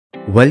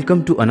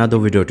Welcome to another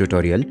video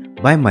tutorial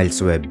by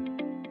MilesWeb.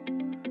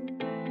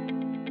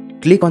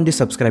 Click on the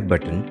subscribe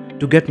button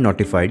to get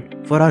notified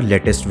for our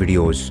latest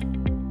videos.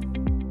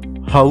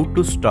 How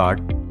to start,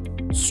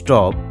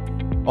 stop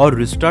or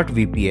restart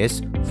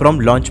VPS from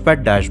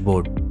Launchpad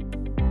Dashboard.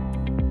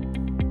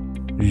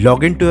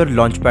 Log into your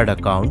Launchpad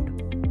account.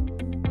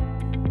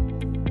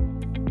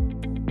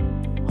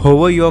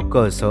 Hover your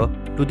cursor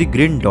to the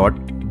green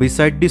dot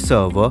beside the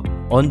server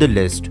on the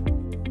list.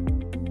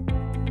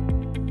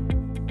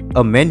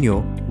 A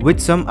menu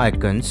with some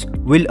icons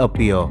will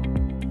appear.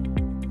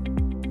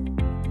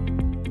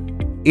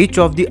 Each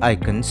of the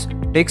icons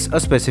takes a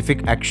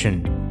specific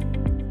action.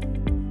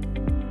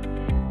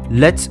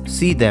 Let's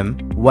see them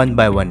one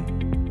by one.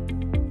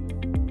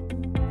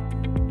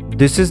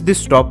 This is the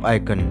stop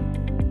icon.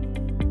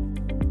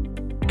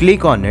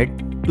 Click on it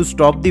to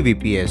stop the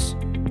VPS.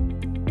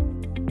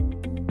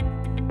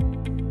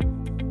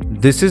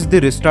 This is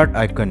the restart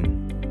icon.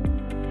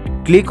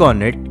 Click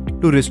on it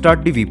to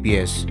restart the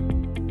VPS.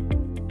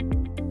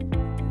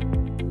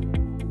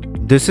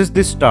 This is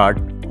the start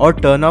or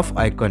turn off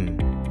icon.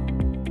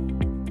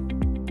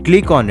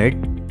 Click on it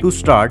to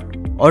start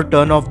or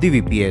turn off the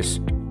VPS.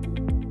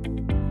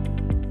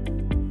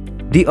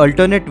 The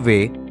alternate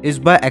way is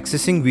by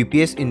accessing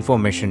VPS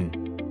information.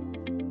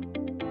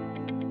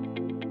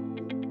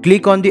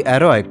 Click on the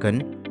arrow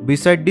icon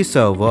beside the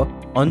server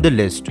on the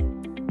list.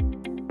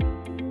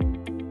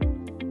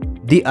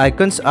 The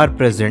icons are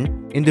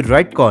present in the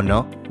right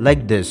corner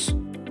like this.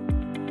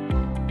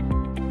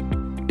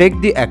 Take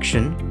the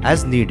action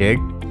as needed.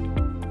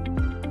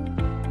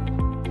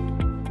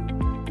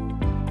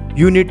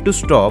 You need to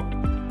stop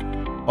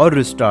or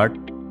restart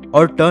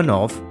or turn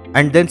off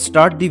and then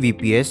start the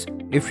VPS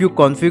if you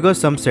configure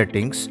some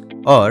settings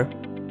or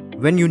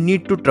when you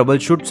need to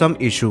troubleshoot some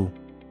issue.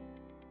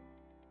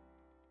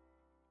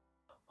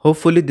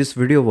 Hopefully this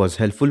video was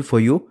helpful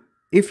for you.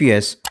 If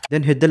yes,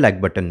 then hit the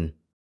like button.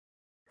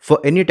 For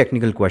any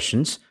technical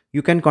questions,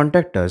 you can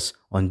contact us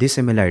on this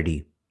email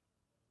ID.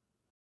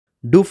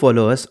 Do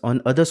follow us on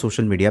other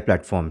social media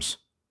platforms.